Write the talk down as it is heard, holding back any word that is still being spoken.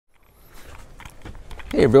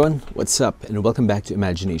Hey everyone, what's up and welcome back to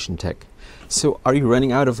Imagination Tech. So are you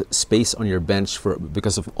running out of space on your bench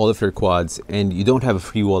because of all of your quads and you don't have a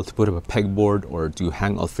free wall to put up a pegboard or to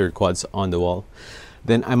hang all of your quads on the wall?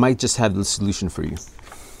 Then I might just have the solution for you.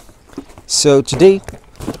 So today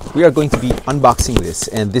we are going to be unboxing this,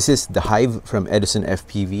 and this is the Hive from Edison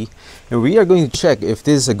FPV, and we are going to check if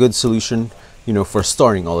this is a good solution, for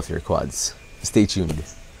storing all of your quads. Stay tuned.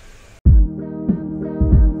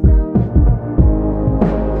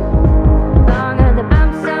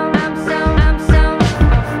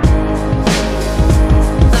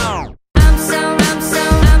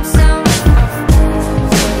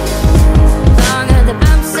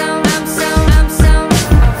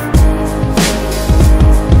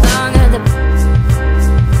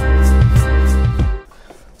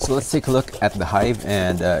 So let's take a look at the Hive,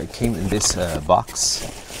 and it came in this box.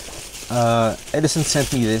 Edison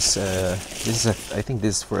sent me this. I think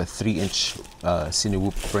this is for a 3-inch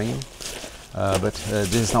Cinewhoop frame, but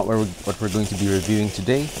this is not what we're going to be reviewing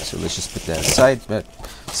today. So let's just put that aside. But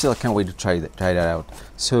still, I can't wait to try that out.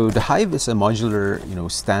 So the Hive is a modular,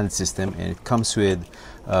 stand system, and it comes with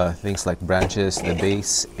things like branches, the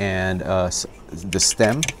base, and the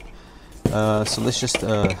stem. So let's just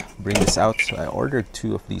bring this out. So I ordered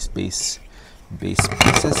 2 of these base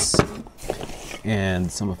pieces, and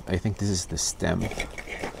I think this is the stem,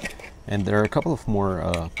 and there are a couple of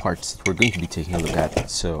more parts that we're going to be taking a look at.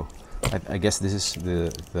 So I guess this is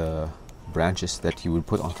the branches that you would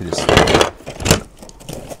put onto the stem,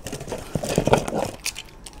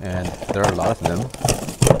 and there are a lot of them.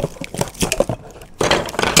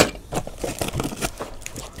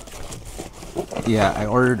 Yeah, I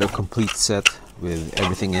ordered a complete set with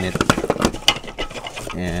everything in it,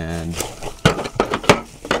 and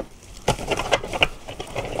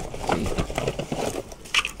okay.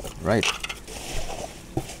 Right.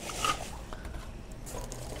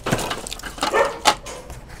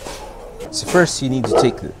 So first you need to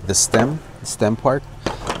take the stem part,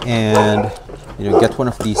 and get one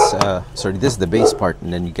of these. Sorry, this is the base part,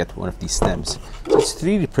 and then you get one of these stems. So it's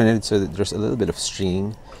 3D printed, so that there's a little bit of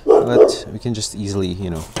string, but we can just easily,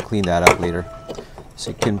 clean that up later. So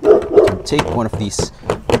you can take one of these.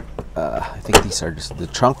 I think these are just the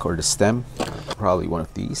trunk or the stem. Probably one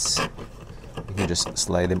of these. You can just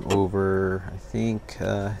slide them over. I think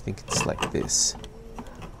it's like this.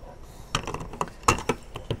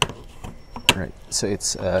 Right. So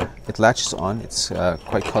it latches on. It's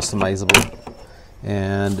quite customizable,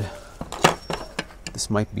 and this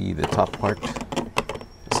might be the top part,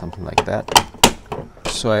 something like that.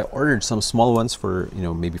 So I ordered some small ones for,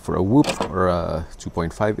 maybe for a whoop or a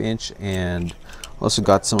 2.5 inch, and also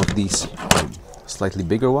got some of these slightly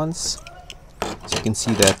bigger ones. So you can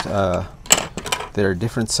see that there are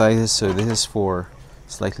different sizes. So this is for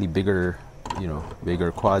slightly bigger,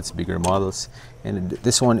 bigger quads, bigger models, and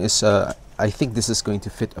this one is, I think this is going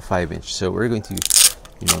to fit a 5-inch. So we're going to,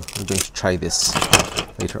 try this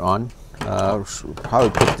later on. We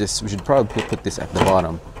should probably put this at the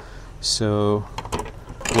bottom. So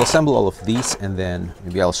we'll assemble all of these, and then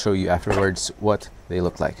maybe I'll show you afterwards what they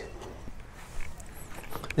look like.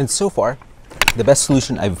 And so far, the best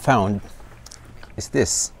solution I've found is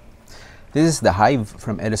this. This is the Hive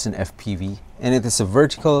from Edison FPV, and it is a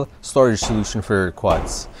vertical storage solution for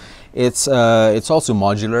quads. It's also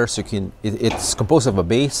modular, so it's composed of a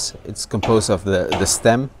base. It's composed of the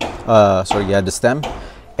stem. The stem.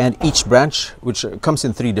 And each branch, which comes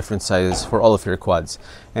in 3 different sizes for all of your quads.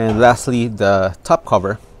 And lastly, the top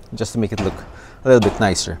cover, just to make it look a little bit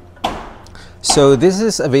nicer. So this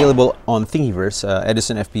is available on Thingiverse.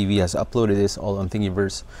 Edison FPV has uploaded this all on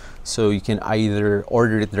Thingiverse. So you can either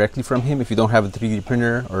order it directly from him if you don't have a 3D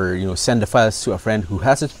printer, or send the files to a friend who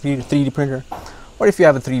has a 3D printer. Or if you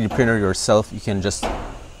have a 3D printer yourself, you can just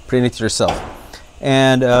print it yourself.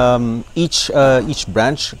 And each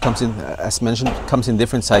branch comes in, as mentioned, comes in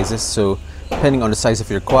different sizes. So depending on the size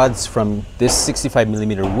of your quads, from this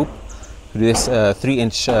 65mm whoop to this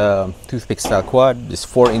 3-inch toothpick style quad, this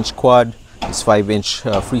 4-inch quad, this 5-inch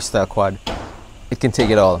freestyle quad, it can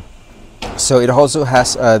take it all. So it also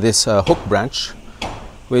has this hook branch,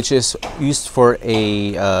 which is used for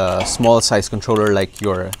a small size controller like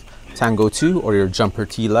your Tango 2 or your Jumper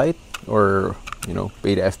T Lite, or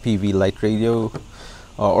Beta FPV Lite radio,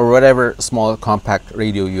 or whatever small compact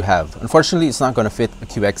radio you have. Unfortunately, it's not going to fit a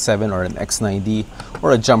QX7 or an X9D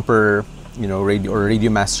or a Jumper, radio, or a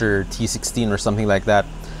Radio Master T16 or something like that.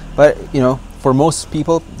 But for most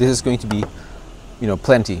people, this is going to be,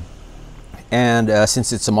 plenty. And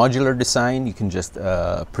since it's a modular design, you can just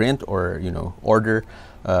print or order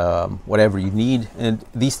whatever you need. And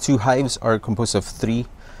these 2 hives are composed of 3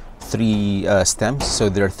 3 stems, so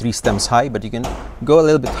there are 3 stems high, but you can go a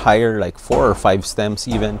little bit higher, like 4 or 5 stems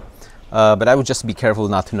even. But I would just be careful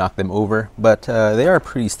not to knock them over, but they are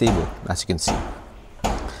pretty stable, as you can see.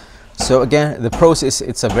 So again, the pros is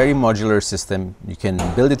it's a very modular system. You can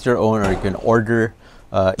build it your own, or you can order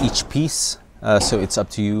each piece, so it's up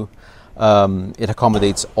to you. It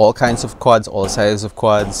accommodates all kinds of quads, all sizes of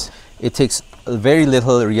quads. It takes very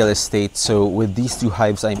little real estate, so with these 2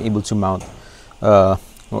 hives I'm able to mount,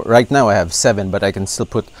 right now I have 7, but I can still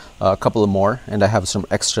put a couple more, and I have some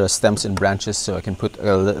extra stems and branches, so I can put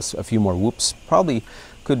a few more whoops. Probably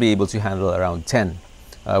could be able to handle around 10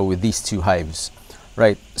 with these 2 hives.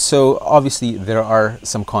 Right, so obviously there are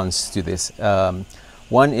some cons to this.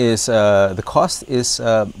 One is the cost is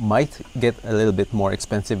might get a little bit more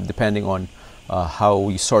expensive depending on how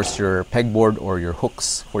you source your pegboard or your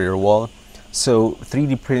hooks for your wall. So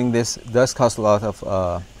 3D printing this does cost a lot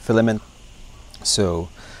of filament. So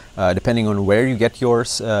depending on where you get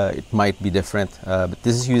yours, it might be different. But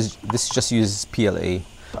this just uses PLA.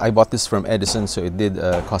 I bought this from Edison, so it did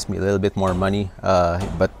cost me a little bit more money,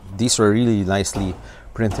 but these were really nicely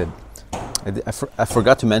printed. I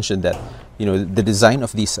forgot to mention that, you know, the design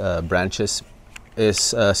of these branches is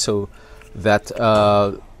so that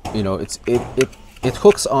you know, it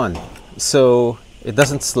hooks on, so it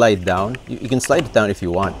doesn't slide down. You can slide it down if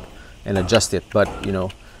you want and adjust it, but you know,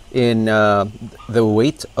 in the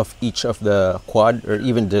weight of each of the quad, or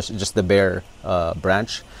even just the bare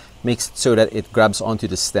branch, makes it so that it grabs onto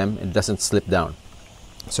the stem and doesn't slip down.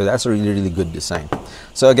 So that's a really good design.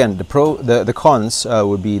 So again, the cons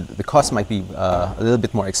would be the cost might be a little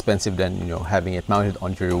bit more expensive than, you know, having it mounted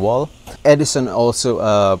onto your wall. Edison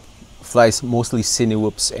also flies mostly cine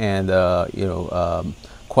whoops and you know,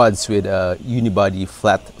 quads with unibody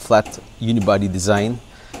flat unibody design.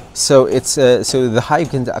 So it's so the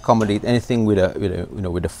Hive can accommodate anything with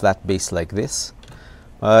a flat base like this.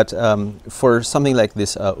 But for something like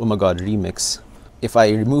this Ummagawd Remix, if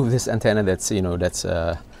I remove this antenna that's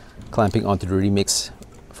clamping onto the Remix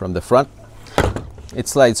from the front, it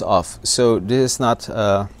slides off. So this is not,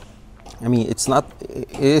 I mean, it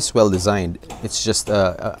is well designed. It's just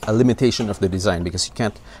a limitation of the design because you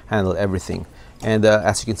can't handle everything. And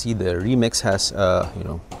as you can see, the Remix has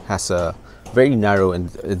has a very narrow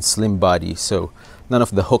and slim body, so none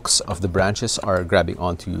of the hooks of the branches are grabbing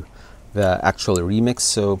onto the actual Remix.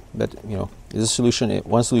 So, but you know, the solution,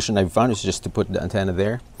 one solution I've found is just to put the antenna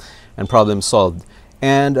there, and problem solved.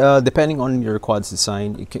 And depending on your quad's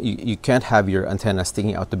design, you can't have your antenna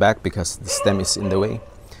sticking out the back because the stem is in the way.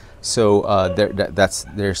 So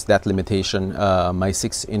there's that limitation. My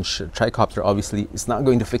 6-inch tricopter obviously is not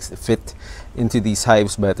going to fit into these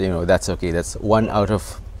hives, but you know, that's okay. That's 1 out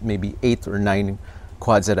of maybe 8 or 9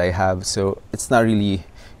 quads that I have. So it's not really,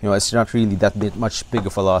 you know, it's not really that much big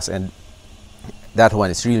of a loss. And that one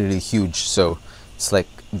is really huge, so it's like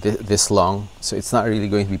this long, so it's not really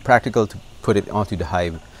going to be practical to put it onto the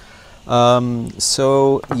Hive.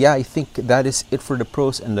 So yeah, I think that is it for the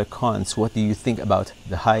pros and the cons. What do you think about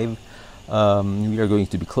the Hive? We are going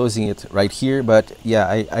to be closing it right here, but yeah,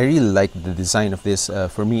 I really like the design of this.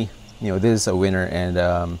 For me, you know, this is a winner,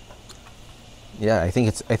 and yeah, I think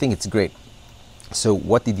it's great. So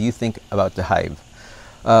what did you think about the Hive?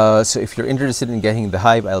 So if you're interested in getting the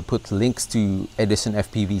Hive, I'll put links to Edison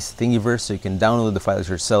FPV's Thingiverse so you can download the files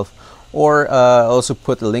yourself, or also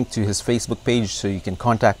put a link to his Facebook page so you can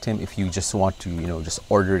contact him if you just want to, you know, just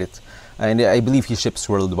order it. And I believe he ships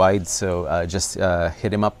worldwide, so just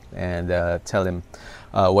hit him up and tell him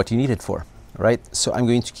what you need it for. Right? So I'm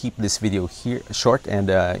going to keep this video here short and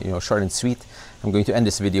you know, short and sweet. I'm going to end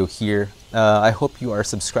this video here. I hope you are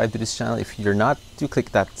subscribed to this channel. If you're not, do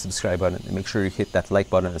click that subscribe button and make sure you hit that like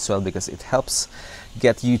button as well, because it helps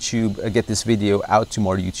get this video out to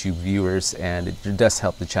more YouTube viewers, and it does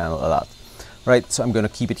help the channel a lot. Right, so I'm going to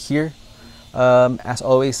keep it here. As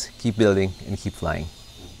always, keep building and keep flying.